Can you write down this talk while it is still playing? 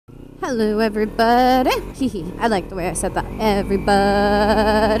Hello everybody. I like the way I said that.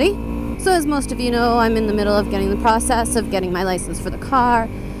 Everybody. So as most of you know, I'm in the middle of getting the process of getting my license for the car,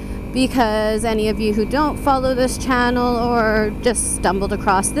 because any of you who don't follow this channel or just stumbled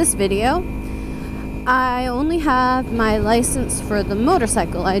across this video, I only have my license for the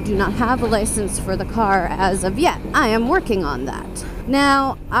motorcycle. I do not have a license for the car as of yet. I am working on that.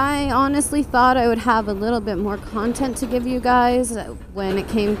 Now, I honestly thought I would have a little bit more content to give you guys when it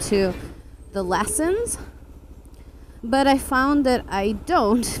came to the lessons, but I found that I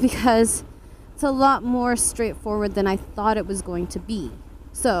don't, because it's a lot more straightforward than I thought it was going to be.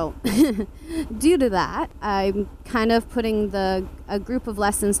 So, due to that, I'm kind of putting a group of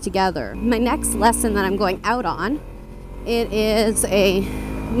lessons together. My next lesson that I'm going out on, it is a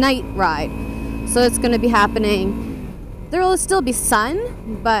night ride. So it's going to be happening. There will still be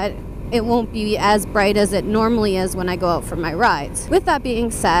sun, but it won't be as bright as it normally is when I go out for my rides. With that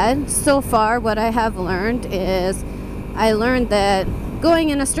being said, so far what I have learned is I learned that going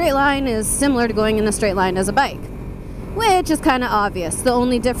in a straight line is similar to going in a straight line as a bike, which is kind of obvious. The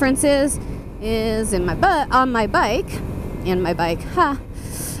only difference is on my bike,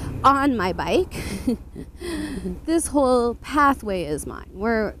 this whole pathway is mine.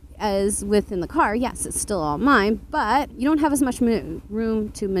 Whereas within the car, yes, it's still all mine, but you don't have as much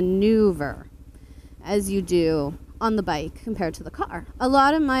room to maneuver as you do on the bike compared to the car. A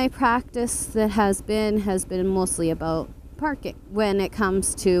lot of my practice that has been mostly about parking when it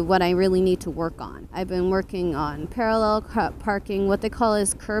comes to what I really need to work on. I've been working on parallel parking, what they call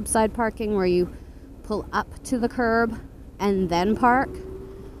is curbside parking, where you pull up to the curb and then park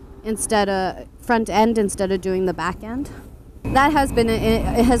instead of front end instead of doing the back end. That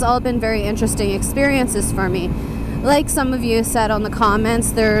it has all been very interesting experiences for me. Like some of you said on the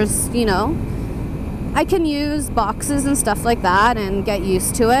comments, there's, I can use boxes and stuff like that and get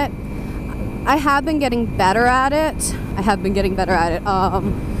used to it. I have been getting better at it. I have been getting better at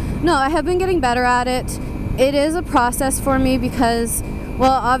it. It is a process for me because,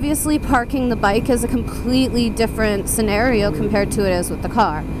 well, obviously parking the bike is a completely different scenario compared to it is with the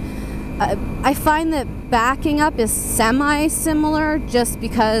car. I find that backing up is semi-similar just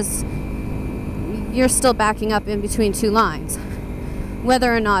because you're still backing up in between two lines.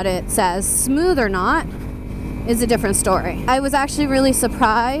 Whether or not it says smooth or not is a different story. I was actually really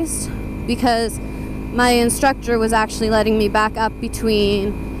surprised because my instructor was actually letting me back up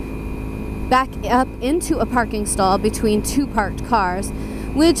into a parking stall between two parked cars,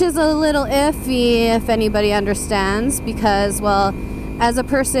 which is a little iffy if anybody understands, because, well, as a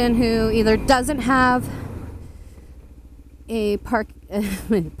person who either doesn't have a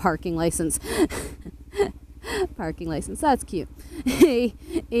parking license, that's cute,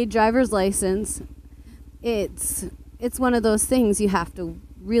 a driver's license, it's one of those things you have to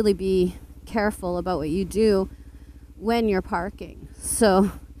really be careful about what you do when you're parking.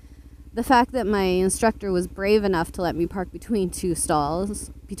 So the fact that my instructor was brave enough to let me park between two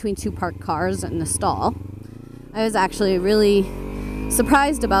parked cars in the stall, I was actually really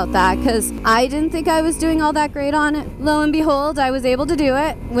surprised about that, because I didn't think I was doing all that great on it. Lo and behold, I was able to do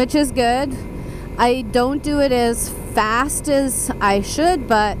it, which is good. I don't do it as fast as I should,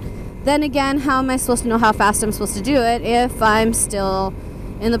 but then again, how am I supposed to know how fast I'm supposed to do it if I'm still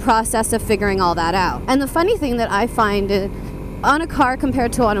in the process of figuring all that out? And the funny thing that I find on a car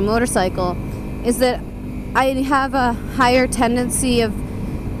compared to on a motorcycle is that I have a higher tendency of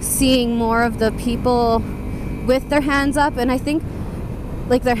seeing more of the people with their hands up, and I think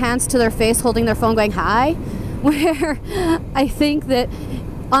like their hands to their face holding their phone going hi, where I think that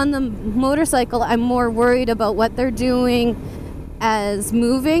on the motorcycle I'm more worried about what they're doing as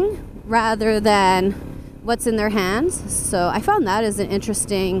moving rather than what's in their hands. So I found that as an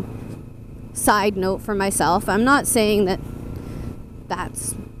interesting side note for myself. I'm not saying that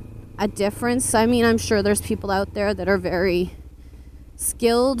that's a difference. I mean, I'm sure there's people out there that are very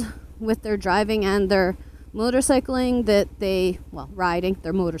skilled with their driving and their motorcycling, they're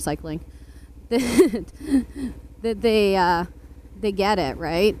motorcycling, that they get it,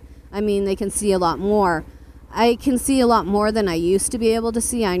 right? I mean, they can see a lot more. I can see a lot more than I used to be able to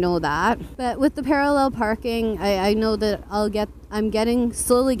see, I know that. But with the parallel parking, I know that I'm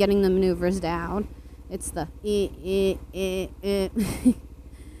slowly getting the maneuvers down. It's the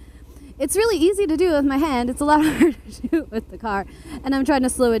It's really easy to do with my hand. It's a lot harder to do with the car, and I'm trying to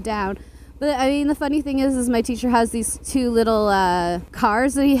slow it down. But I mean, the funny thing is my teacher has these two little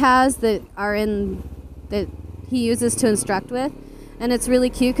cars that he has that he uses to instruct with, and it's really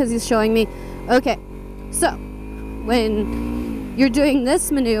cute because he's showing me, okay, so when you're doing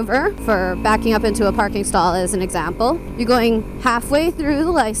this maneuver for backing up into a parking stall as an example. You're going halfway through the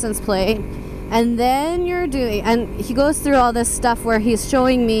license plate, and then you're doing, and he goes through all this stuff where he's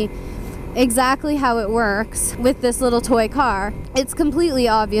showing me exactly how it works with this little toy car. It's completely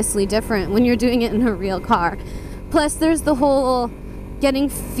obviously different when you're doing it in a real car. Plus there's the whole getting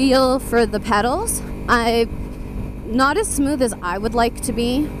feel for the pedals. I'm not as smooth as I would like to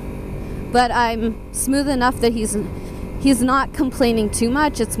be, but I'm smooth enough that he's not complaining too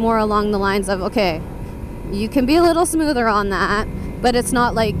much. It's more along the lines of, okay, you can be a little smoother on that, but it's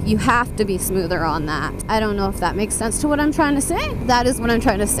not like you have to be smoother on that. I don't know if that makes sense to what I'm trying to say. That is what I'm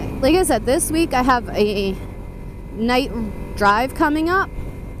trying to say. Like I said, this week I have a night drive coming up,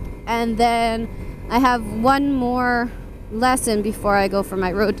 and then I have one more lesson before I go for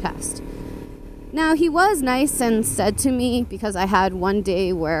my road test. Now, he was nice and said to me, because I had one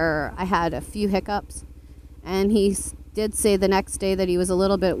day where I had a few hiccups, and he did say the next day that he was a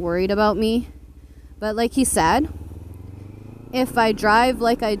little bit worried about me. But like he said, if I drive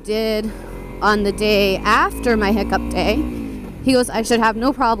like I did on the day after my hiccup day, he goes, I should have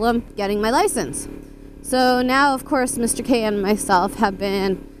no problem getting my license. So now, of course, Mr. K and myself have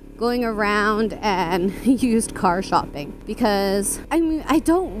been going around and used car shopping, because I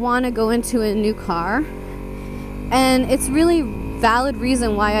don't want to go into a new car, and it's really valid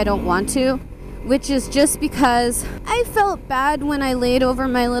reason why I don't want to, which is just because I felt bad when I laid over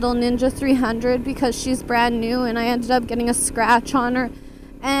my little Ninja 300 because she's brand new and I ended up getting a scratch on her.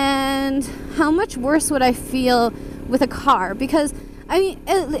 And how much worse would I feel with a car? Because I mean,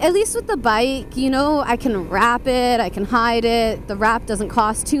 at least with the bike, you know, I can wrap it, I can hide it. The wrap doesn't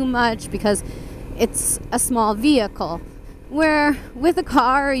cost too much because it's a small vehicle. Where with a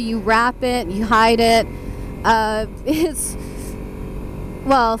car, you wrap it, you hide it.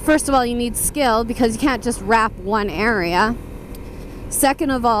 Well, first of all, you need skill because you can't just wrap one area.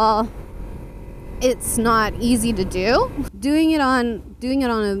 Second of all, it's not easy to do. Doing it on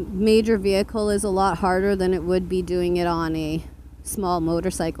a major vehicle is a lot harder than it would be doing it on a small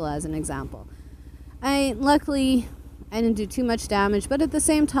motorcycle, as an example. Luckily, I didn't do too much damage, but at the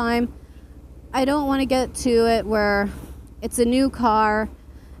same time, I don't want to get to it where it's a new car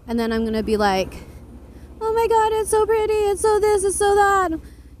and then I'm going to be like, oh my god, it's so pretty, it's so this, it's so that,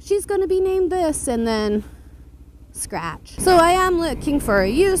 she's going to be named this, and then scratch. So I am looking for a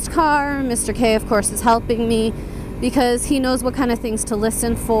used car. Mr. K, of course, is helping me because he knows what kind of things to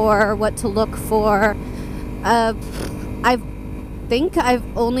listen for, what to look for. I think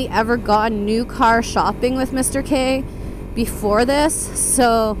I've only ever gone new car shopping with Mr. K before this,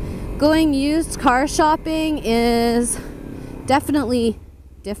 so going used car shopping is definitely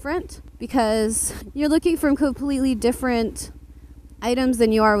different because you're looking for completely different items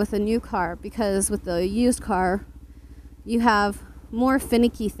than you are with a new car, because with the used car you have more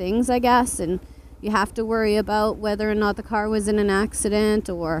finicky things, I guess, and you have to worry about whether or not the car was in an accident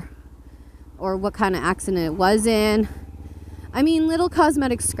or what kind of accident it was in. I mean, little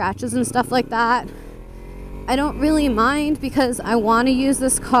cosmetic scratches and stuff like that, I don't really mind because I want to use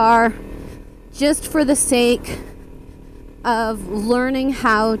this car just for the sake of learning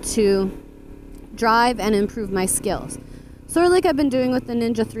how to drive and improve my skills. Sort of like I've been doing with the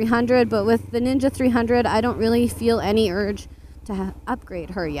Ninja 300, but with the Ninja 300, I don't really feel any urge to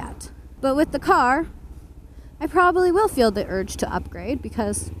upgrade her yet. But with the car, I probably will feel the urge to upgrade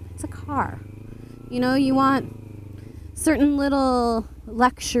because it's a car. You know, you want certain little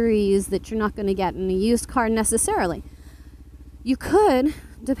luxuries that you're not going to get in a used car necessarily. You could,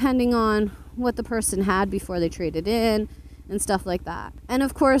 depending on what the person had before they traded in and stuff like that. And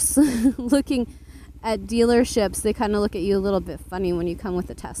of course, looking at dealerships, they kind of look at you a little bit funny when you come with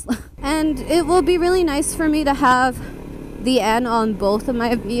a Tesla. And it will be really nice for me to have the N on both of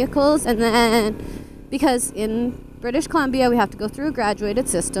my vehicles, and then because in British Columbia we have to go through a graduated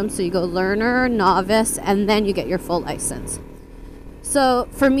system, so you go learner, novice, and then you get your full license. So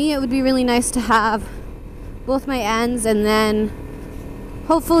for me it would be really nice to have both my N's, and then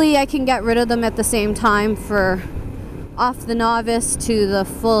hopefully I can get rid of them at the same time for off the novice to the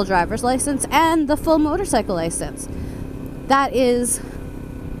full driver's license and the full motorcycle license. That is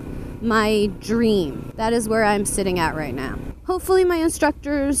my dream. That is where I'm sitting at right now. Hopefully my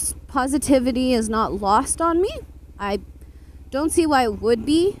instructor's positivity is not lost on me. I don't see why it would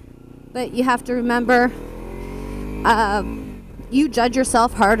be, but you have to remember, you judge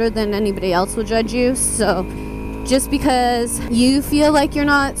yourself harder than anybody else will judge you. So just because you feel like you're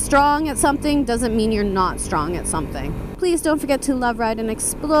not strong at something doesn't mean you're not strong at something. Please don't forget to love, ride, and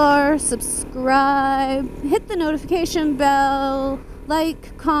explore, subscribe, hit the notification bell,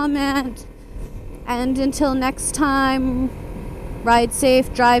 like, comment, and until next time, Ride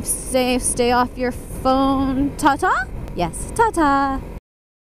safe, drive safe, stay off your phone. Ta-ta? Yes, ta-ta.